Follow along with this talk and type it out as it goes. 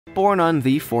Born on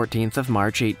the 14th of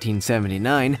March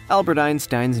 1879, Albert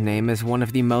Einstein's name is one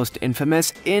of the most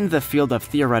infamous in the field of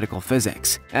theoretical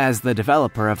physics. As the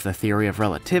developer of the theory of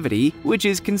relativity, which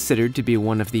is considered to be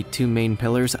one of the two main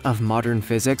pillars of modern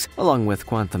physics along with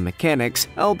quantum mechanics,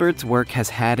 Albert's work has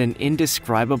had an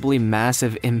indescribably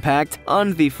massive impact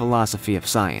on the philosophy of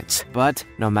science. But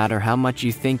no matter how much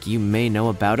you think you may know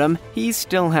about him, he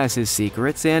still has his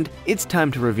secrets, and it's time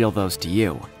to reveal those to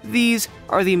you. These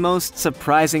are the most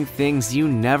surprising things you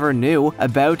never knew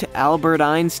about Albert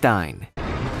Einstein.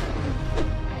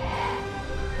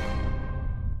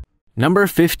 Number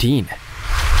 15.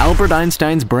 Albert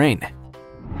Einstein's brain.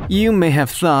 You may have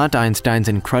thought Einstein's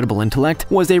incredible intellect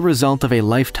was a result of a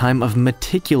lifetime of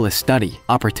meticulous study,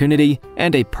 opportunity,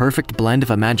 and a perfect blend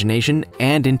of imagination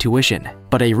and intuition.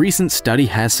 But a recent study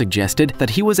has suggested that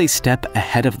he was a step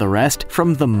ahead of the rest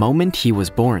from the moment he was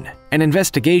born. An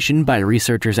investigation by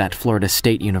researchers at Florida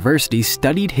State University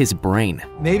studied his brain.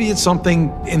 Maybe it's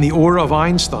something in the aura of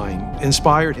Einstein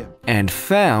inspired him. And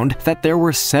found that there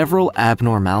were several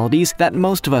abnormalities that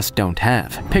most of us don't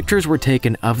have. Pictures were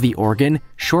taken of the organ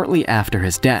shortly after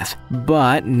his death,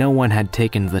 but no one had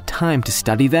taken the time to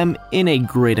study them in a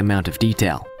great amount of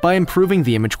detail. By improving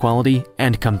the image quality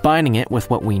and combining it with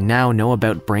what we now know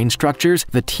about brain structures,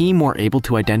 the team were able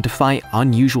to identify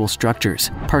unusual structures,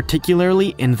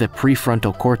 particularly in the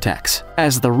prefrontal cortex.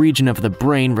 As the region of the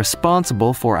brain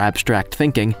responsible for abstract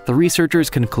thinking, the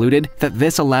researchers concluded that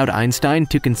this allowed Einstein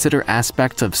to consider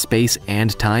aspects of space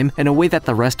and time in a way that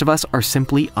the rest of us are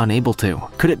simply unable to.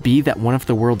 Could it be that one of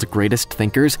the world's greatest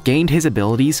thinkers gained his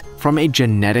abilities from a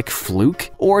genetic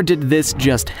fluke? Or did this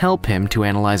just help him to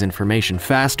analyze information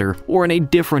faster or in a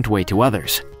different way to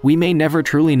others? We may never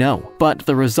truly know, but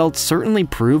the results certainly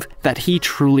prove that he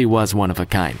truly was one of a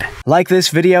kind. Like this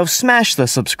video, smash the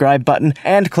subscribe button,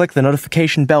 and click the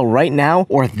notification bell right now,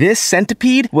 or this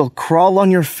centipede will crawl on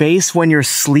your face when you're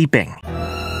sleeping.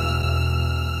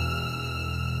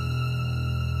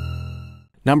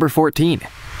 Number 14.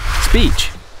 Speech.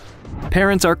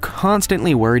 Parents are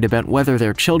constantly worried about whether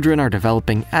their children are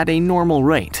developing at a normal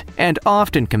rate, and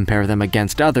often compare them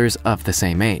against others of the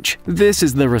same age. This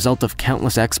is the result of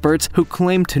countless experts who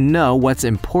claim to know what's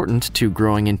important to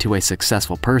growing into a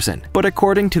successful person. But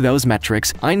according to those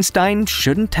metrics, Einstein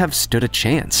shouldn't have stood a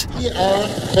chance. We are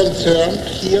concerned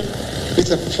here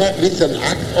with an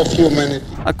act of humanity.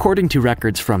 According to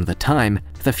records from the time,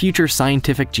 the future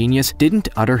scientific genius didn't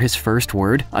utter his first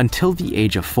word until the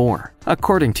age of 4.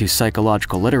 According to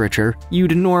psychological literature,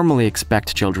 you'd normally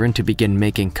expect children to begin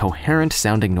making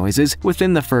coherent-sounding noises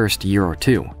within the first year or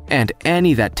two, and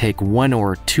any that take 1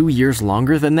 or 2 years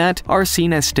longer than that are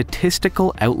seen as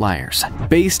statistical outliers.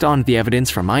 Based on the evidence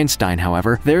from Einstein,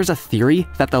 however, there's a theory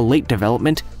that the late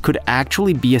development could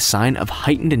actually be a sign of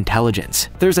heightened intelligence.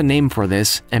 There's a name for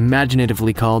this,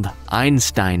 imaginatively called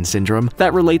Einstein syndrome,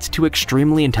 that relates to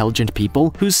extremely intelligent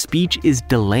people whose speech is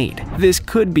delayed. This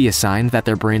could be a sign that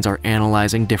their brains are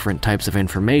analyzing different types of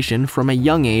information from a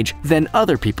young age than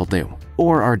other people do,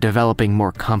 or are developing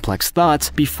more complex thoughts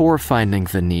before finding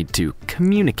the need to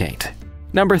communicate.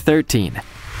 Number 13.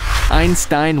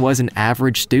 Einstein was an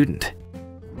average student.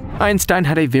 Einstein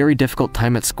had a very difficult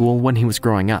time at school when he was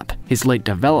growing up. His late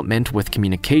development with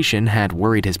communication had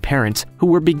worried his parents, who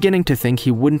were beginning to think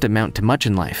he wouldn't amount to much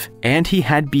in life. And he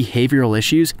had behavioral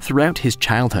issues throughout his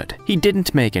childhood. He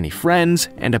didn't make any friends,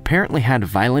 and apparently had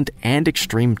violent and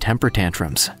extreme temper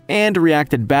tantrums, and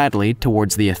reacted badly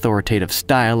towards the authoritative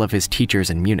style of his teachers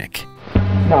in Munich.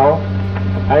 Now,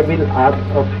 I will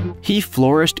ask of you. He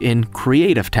flourished in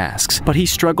creative tasks, but he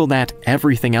struggled at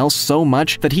everything else so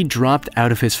much that he dropped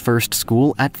out of his first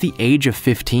school at the age of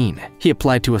 15. He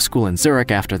applied to a school in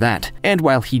Zurich after that, and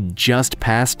while he just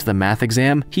passed the math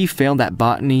exam, he failed at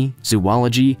botany,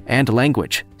 zoology, and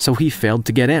language, so he failed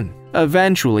to get in.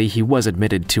 Eventually, he was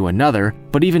admitted to another,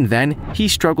 but even then, he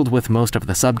struggled with most of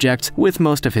the subjects, with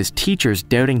most of his teachers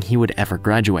doubting he would ever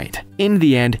graduate. In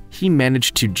the end, he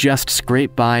managed to just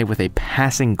scrape by with a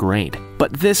passing grade.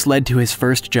 But this led to his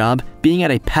first job being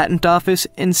at a patent office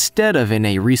instead of in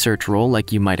a research role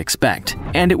like you might expect.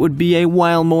 And it would be a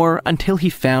while more until he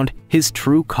found his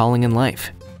true calling in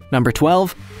life. Number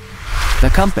 12. The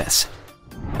compass.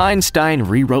 Einstein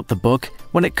rewrote the book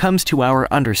when it comes to our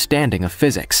understanding of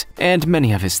physics, and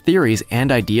many of his theories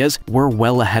and ideas were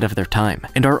well ahead of their time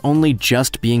and are only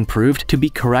just being proved to be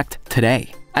correct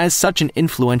today. As such an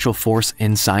influential force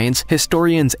in science,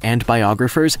 historians and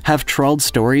biographers have trawled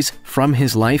stories from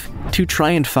his life to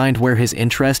try and find where his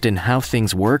interest in how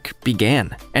things work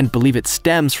began, and believe it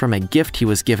stems from a gift he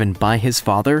was given by his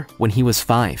father when he was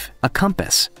 5, a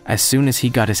compass. As soon as he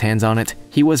got his hands on it,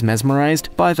 he was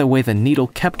mesmerized by the way the needle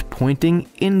kept pointing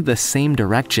in the same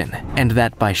direction, and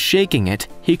that by shaking it,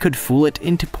 he could fool it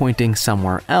into pointing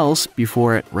somewhere else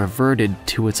before it reverted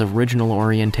to its original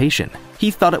orientation. He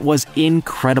thought it was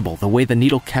incredible the way the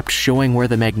needle kept showing where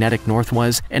the magnetic north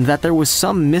was, and that there was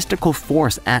some mystical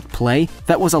force at play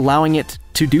that was allowing it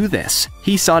to do this.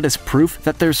 He saw it as proof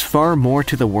that there's far more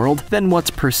to the world than what's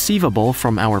perceivable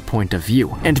from our point of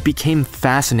view, and became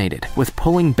fascinated with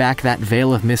pulling back that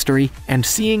veil of mystery and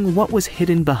seeing what was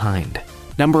hidden behind.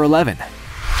 Number 11.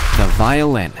 The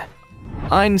violin.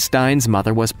 Einstein's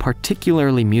mother was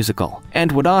particularly musical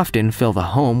and would often fill the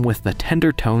home with the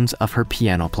tender tones of her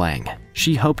piano playing.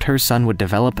 She hoped her son would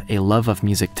develop a love of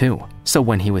music too. So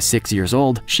when he was 6 years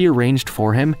old, she arranged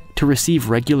for him to receive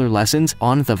regular lessons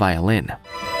on the violin.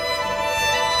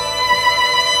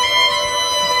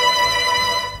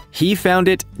 He found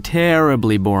it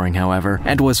terribly boring, however,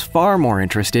 and was far more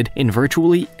interested in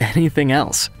virtually anything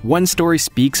else. One story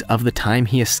speaks of the time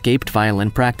he escaped violin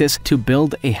practice to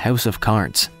build a house of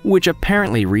cards, which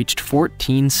apparently reached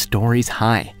 14 stories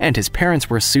high, and his parents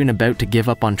were soon about to give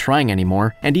up on trying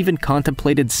anymore and even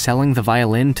contemplated selling the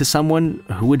violin to someone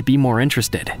who would be more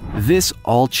interested. This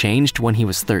all changed when he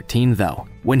was 13, though,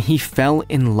 when he fell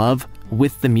in love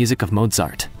with the music of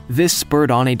Mozart. This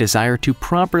spurred on a desire to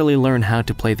properly learn how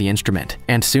to play the instrument,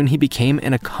 and soon he became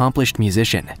an accomplished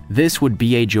musician. This would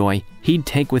be a joy he'd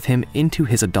take with him into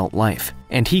his adult life,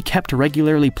 and he kept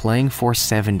regularly playing for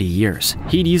 70 years.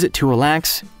 He'd use it to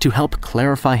relax, to help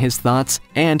clarify his thoughts,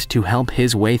 and to help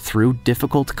his way through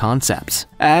difficult concepts,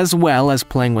 as well as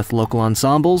playing with local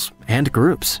ensembles and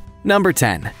groups. Number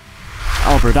 10.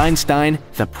 Albert Einstein,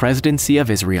 the Presidency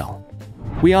of Israel.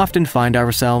 We often find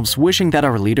ourselves wishing that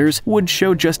our leaders would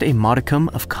show just a modicum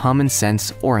of common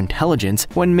sense or intelligence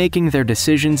when making their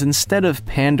decisions instead of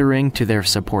pandering to their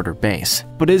supporter base.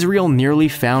 But Israel nearly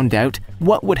found out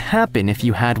what would happen if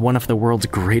you had one of the world's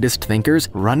greatest thinkers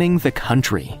running the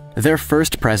country. Their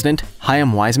first president,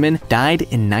 Chaim Weizmann, died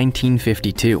in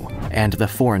 1952, and the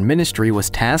foreign ministry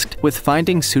was tasked with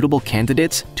finding suitable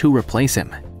candidates to replace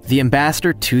him. The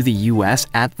ambassador to the US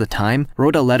at the time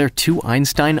wrote a letter to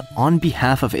Einstein on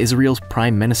behalf of Israel's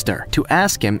prime minister to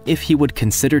ask him if he would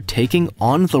consider taking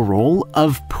on the role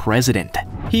of president.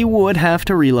 He would have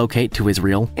to relocate to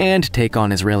Israel and take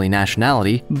on Israeli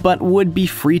nationality, but would be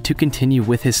free to continue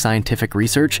with his scientific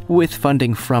research with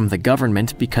funding from the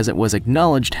government because it was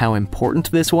acknowledged how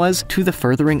important this was to the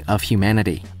furthering of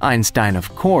humanity. Einstein,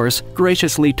 of course,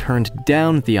 graciously turned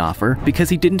down the offer because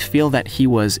he didn't feel that he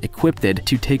was equipped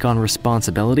to take on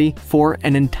responsibility for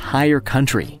an entire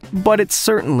country. But it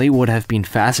certainly would have been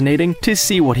fascinating to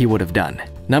see what he would have done.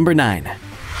 Number 9.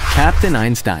 Captain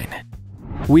Einstein.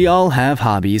 We all have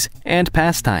hobbies and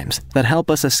pastimes that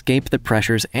help us escape the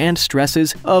pressures and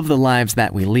stresses of the lives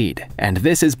that we lead, and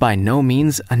this is by no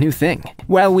means a new thing.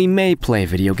 While we may play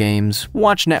video games,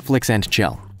 watch Netflix and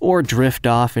chill, or drift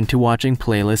off into watching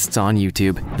playlists on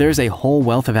YouTube, there's a whole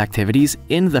wealth of activities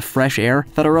in the fresh air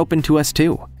that are open to us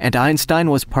too, and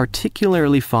Einstein was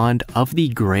particularly fond of the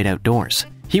great outdoors.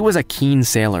 He was a keen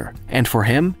sailor, and for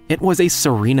him, it was a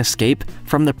serene escape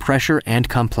from the pressure and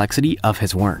complexity of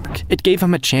his work. It gave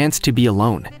him a chance to be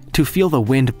alone, to feel the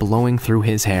wind blowing through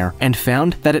his hair, and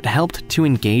found that it helped to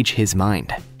engage his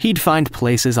mind. He'd find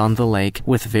places on the lake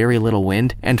with very little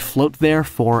wind and float there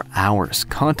for hours,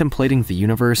 contemplating the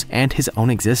universe and his own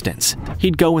existence.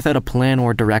 He'd go without a plan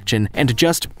or direction and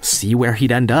just see where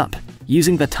he'd end up,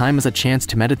 using the time as a chance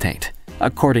to meditate.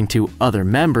 According to other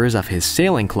members of his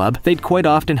sailing club, they'd quite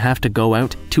often have to go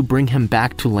out to bring him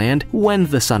back to land when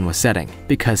the sun was setting,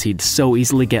 because he'd so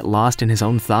easily get lost in his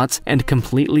own thoughts and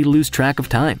completely lose track of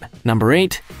time. Number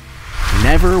 8.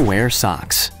 Never wear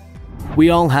socks.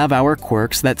 We all have our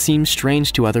quirks that seem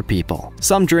strange to other people.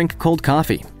 Some drink cold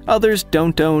coffee, others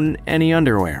don't own any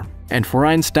underwear. And for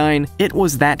Einstein, it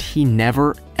was that he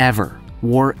never, ever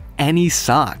wore any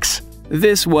socks.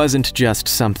 This wasn't just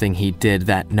something he did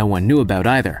that no one knew about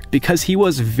either, because he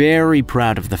was very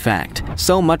proud of the fact,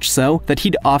 so much so that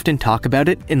he'd often talk about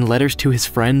it in letters to his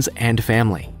friends and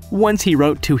family. Once he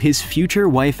wrote to his future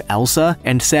wife Elsa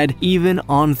and said, "Even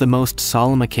on the most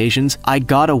solemn occasions, I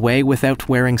got away without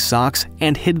wearing socks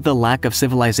and hid the lack of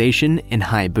civilization in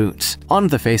high boots." On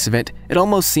the face of it, It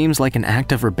almost seems like an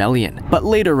act of rebellion, but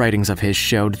later writings of his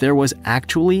showed there was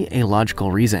actually a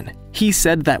logical reason. He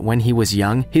said that when he was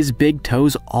young, his big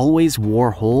toes always wore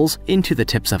holes into the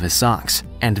tips of his socks,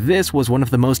 and this was one of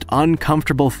the most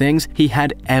uncomfortable things he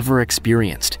had ever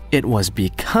experienced. It was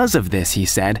because of this, he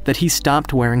said, that he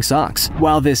stopped wearing socks.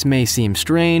 While this may seem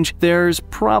strange, there's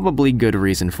probably good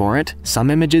reason for it. Some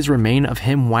images remain of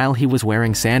him while he was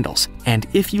wearing sandals, and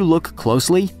if you look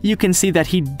closely, you can see that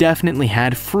he definitely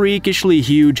had freakishly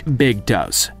huge big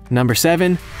toes. Number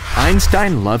 7.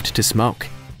 Einstein loved to smoke.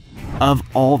 Of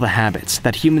all the habits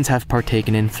that humans have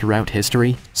partaken in throughout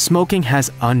history, smoking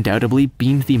has undoubtedly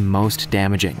been the most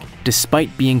damaging,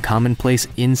 despite being commonplace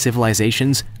in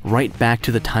civilizations right back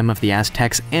to the time of the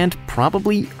Aztecs and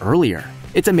probably earlier.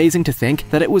 It's amazing to think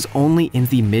that it was only in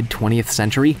the mid-20th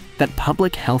century that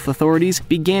public health authorities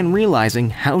began realizing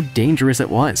how dangerous it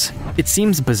was. It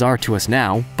seems bizarre to us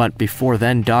now, but before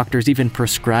then doctors even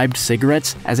prescribed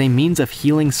cigarettes as a means of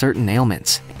healing certain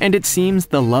ailments. And it seems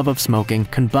the love of smoking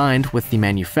combined with the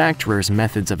manufacturer's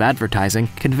methods of advertising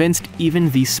convinced even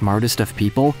the smartest of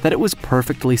people that it was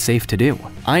perfectly safe to do.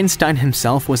 Einstein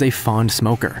himself was a fond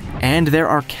smoker, and there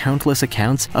are countless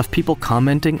accounts of people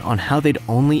commenting on how they'd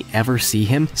only ever see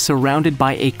him surrounded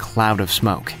by a cloud of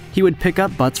smoke. He would pick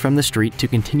up butts from the street to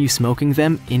continue smoking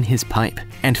them in his pipe,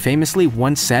 and famously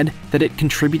once said that it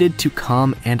contributed to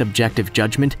calm and objective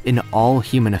judgment in all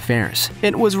human affairs.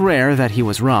 It was rare that he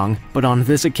was wrong, but on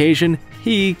this occasion,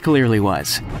 he clearly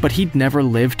was. But he'd never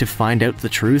live to find out the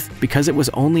truth because it was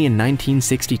only in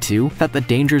 1962 that the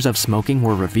dangers of smoking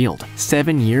were revealed,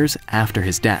 7 years after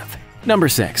his death. Number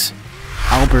 6.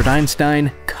 Albert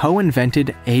Einstein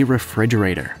co-invented a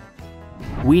refrigerator.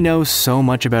 We know so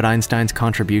much about Einstein's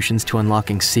contributions to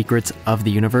unlocking secrets of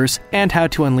the universe and how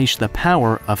to unleash the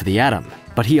power of the atom.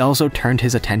 But he also turned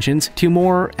his attentions to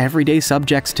more everyday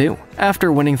subjects too.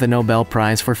 After winning the Nobel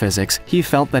Prize for Physics, he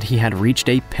felt that he had reached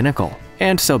a pinnacle,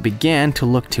 and so began to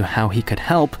look to how he could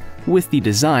help with the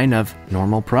design of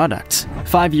normal products.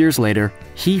 5 years later,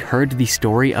 he heard the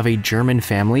story of a German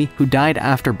family who died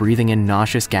after breathing in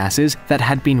nauseous gases that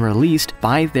had been released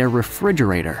by their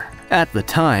refrigerator. At the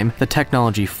time, the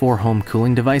technology for home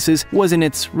cooling devices was in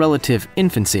its relative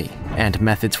infancy, and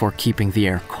methods for keeping the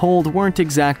air cold weren't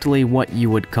exactly what you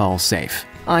would call safe.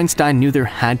 Einstein knew there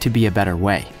had to be a better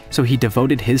way, so he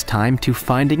devoted his time to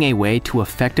finding a way to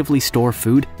effectively store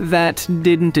food that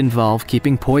didn't involve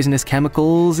keeping poisonous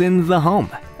chemicals in the home.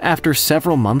 After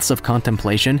several months of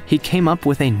contemplation, he came up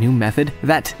with a new method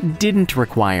that didn't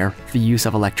require the use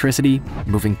of electricity,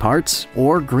 moving parts,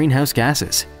 or greenhouse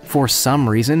gases. For some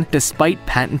reason, despite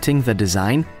patenting the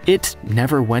design, it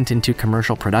never went into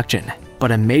commercial production.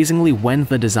 But amazingly, when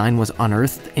the design was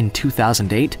unearthed in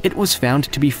 2008, it was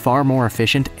found to be far more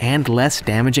efficient and less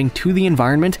damaging to the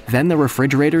environment than the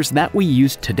refrigerators that we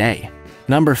use today.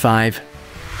 Number 5.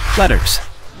 Letters.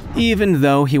 Even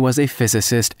though he was a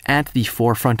physicist at the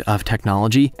forefront of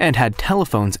technology and had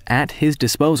telephones at his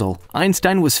disposal,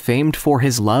 Einstein was famed for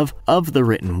his love of the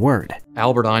written word.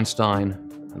 Albert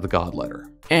Einstein, the God Letter.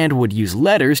 And would use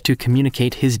letters to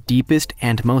communicate his deepest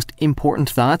and most important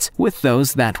thoughts with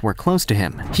those that were close to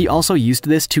him. He also used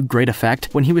this to great effect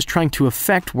when he was trying to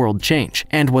affect world change,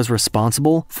 and was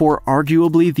responsible for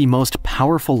arguably the most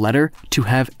powerful letter to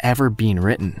have ever been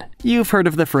written. You've heard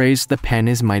of the phrase, "the pen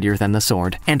is mightier than the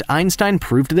sword," and Einstein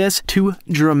proved this to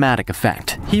dramatic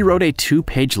effect. He wrote a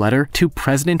 2-page letter to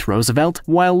President Roosevelt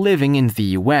while living in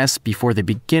the US before the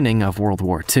beginning of World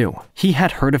War II. He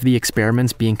had heard of the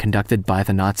experiments being conducted by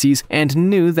the Nazis and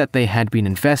knew that they had been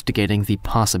investigating the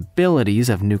possibilities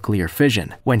of nuclear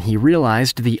fission. When he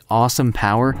realized the awesome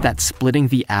power that splitting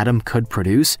the atom could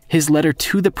produce, his letter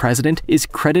to the president is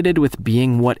credited with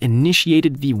being what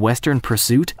initiated the Western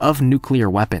pursuit of nuclear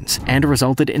weapons, and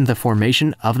resulted in the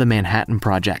formation of the Manhattan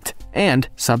Project, and,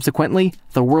 subsequently,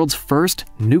 the world's first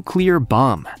nuclear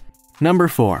bomb. Number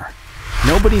 4.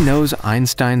 Nobody knows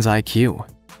Einstein's IQ.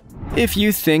 If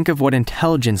you think of what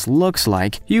intelligence looks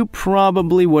like, you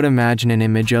probably would imagine an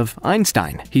image of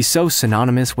Einstein. He's so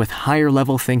synonymous with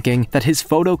higher-level thinking that his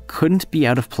photo couldn't be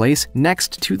out of place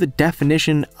next to the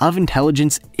definition of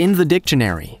intelligence in the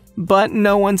dictionary. But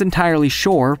no one's entirely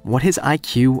sure what his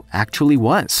IQ actually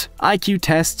was. IQ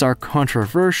tests are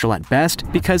controversial at best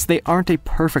because they aren't a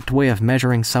perfect way of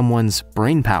measuring someone's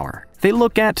brain power. They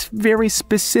look at very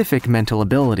specific mental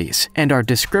abilities and are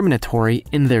discriminatory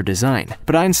in their design,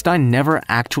 but Einstein never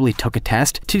actually took a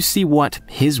test to see what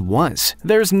his was.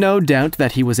 There's no doubt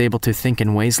that he was able to think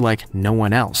in ways like no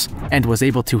one else, and was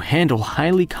able to handle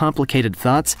highly complicated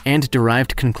thoughts and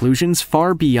derived conclusions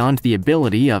far beyond the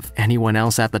ability of anyone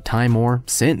else at the time or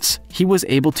since. He was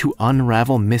able to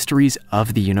unravel mysteries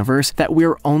of the universe that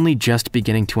we're only just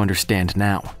beginning to understand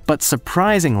now. But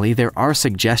surprisingly, there are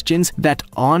suggestions that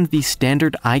on the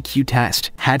standard IQ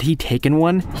test, had he taken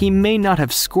one, he may not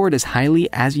have scored as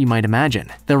highly as you might imagine.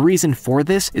 The reason for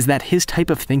this is that his type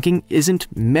of thinking isn't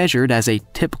measured as a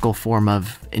typical form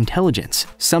of intelligence,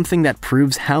 something that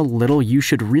proves how little you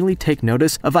should really take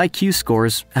notice of IQ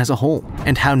scores as a whole,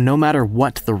 and how no matter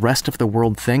what the rest of the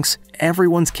world thinks,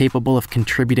 everyone's capable of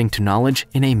contributing to knowledge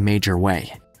in a major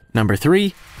way. Number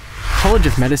 3. College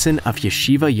of Medicine of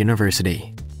Yeshiva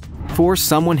University. For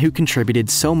someone who contributed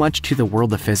so much to the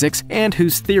world of physics and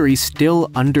whose theories still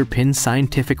underpin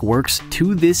scientific works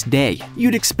to this day,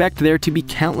 you'd expect there to be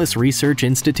countless research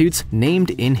institutes named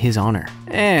in his honor.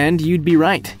 And you'd be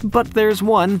right, but there's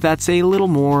one that's a little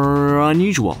more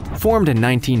unusual. Formed in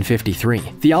 1953,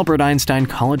 the Albert Einstein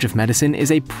College of Medicine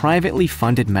is a privately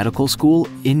funded medical school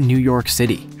in New York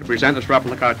City. To present this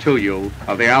replica to you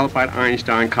of the Albert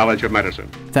Einstein College of Medicine.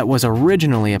 That was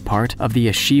originally a part of the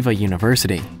Yeshiva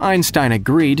University. Einstein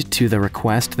agreed to the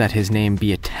request that his name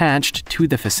be attached to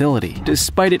the facility,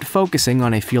 despite it focusing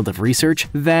on a field of research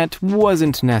that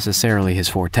wasn't necessarily his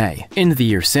forte. In the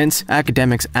years since,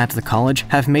 academics at the college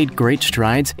have made great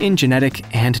strides in genetic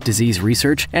and disease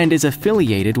research and is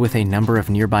affiliated with a number of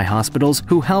nearby hospitals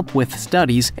who help with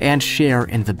studies and share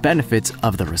in the benefits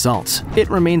of the results. It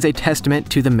remains a testament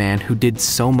to the man who did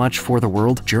so much for the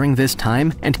world during this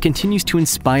time and continues to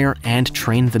inspire and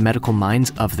train the medical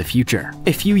minds of the future.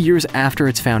 A few years after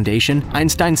its foundation,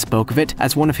 Einstein spoke of it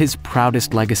as one of his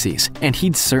proudest legacies, and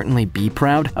he'd certainly be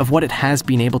proud of what it has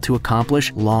been able to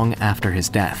accomplish long after his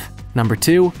death. Number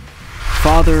 2.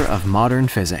 Father of modern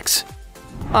physics.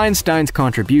 Einstein's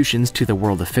contributions to the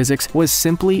world of physics was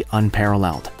simply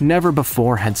unparalleled. Never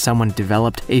before had someone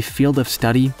developed a field of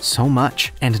study so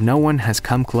much, and no one has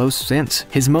come close since.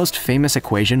 His most famous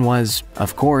equation was,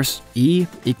 of course, E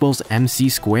equals mc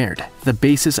squared, the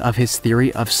basis of his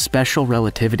theory of special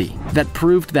relativity, that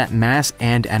proved that mass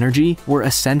and energy were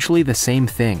essentially the same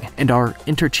thing and are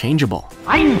interchangeable.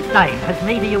 Einstein has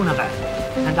made the universe,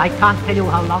 and I can't tell you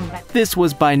how long that... This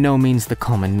was by no means the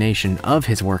culmination of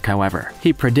his work, however.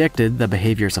 He predicted the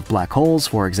behaviors of black holes,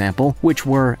 for example, which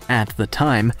were, at the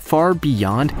time, far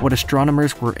beyond what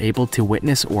astronomers were able to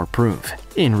witness or prove.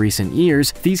 In recent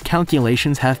years, these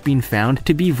calculations have been found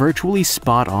to be virtually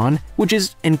spot on, which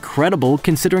is incredible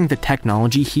considering the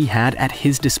technology he had at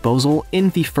his disposal in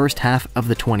the first half of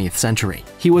the 20th century.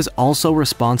 He was also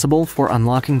responsible for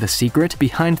unlocking the secret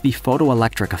behind the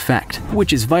photoelectric effect,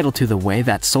 which is vital to the way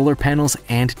that solar panels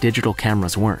and digital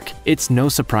cameras work. It's no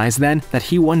surprise then that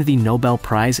he won the Nobel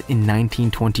Prize in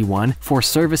 1921 for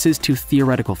services to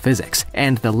theoretical physics,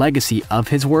 and the legacy of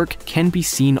his work can be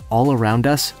seen all around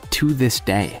us to this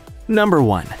day. Number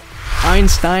 1.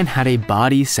 Einstein had a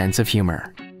body sense of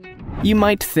humor. You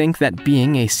might think that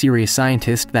being a serious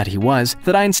scientist that he was,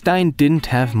 that Einstein didn't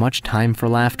have much time for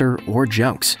laughter or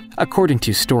jokes. According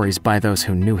to stories by those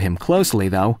who knew him closely,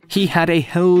 though, he had a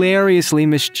hilariously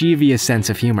mischievous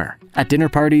sense of humor. At dinner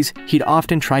parties, he'd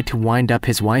often try to wind up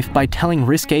his wife by telling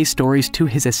risque stories to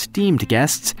his esteemed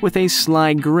guests with a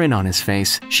sly grin on his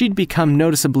face. She'd become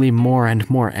noticeably more and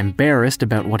more embarrassed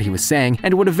about what he was saying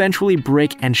and would eventually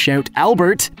break and shout,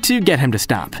 "Albert!" to get him to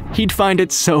stop. He'd find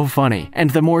it so funny, and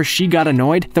the more she got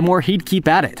annoyed, the more he'd keep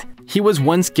at it. He was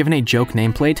once given a joke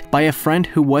nameplate by a friend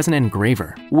who was an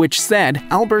engraver, which said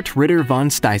Albert Ritter von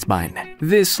Steisbein.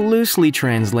 This loosely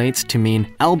translates to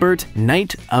mean Albert,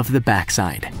 Knight of the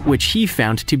Backside, which he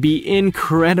found to be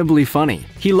incredibly funny.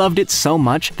 He loved it so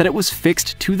much that it was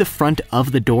fixed to the front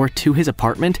of the door to his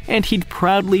apartment, and he'd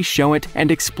proudly show it and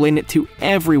explain it to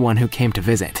everyone who came to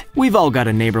visit. We've all got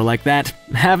a neighbor like that,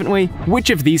 haven't we? Which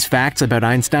of these facts about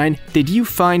Einstein did you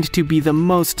find to be the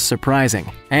most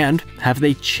surprising? And have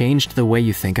they changed the way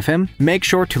you think of him? Make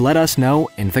sure to let us know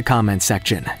in the comments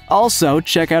section. Also,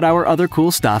 check out our other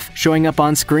cool stuff showing up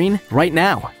on screen right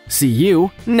now. See you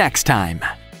next time!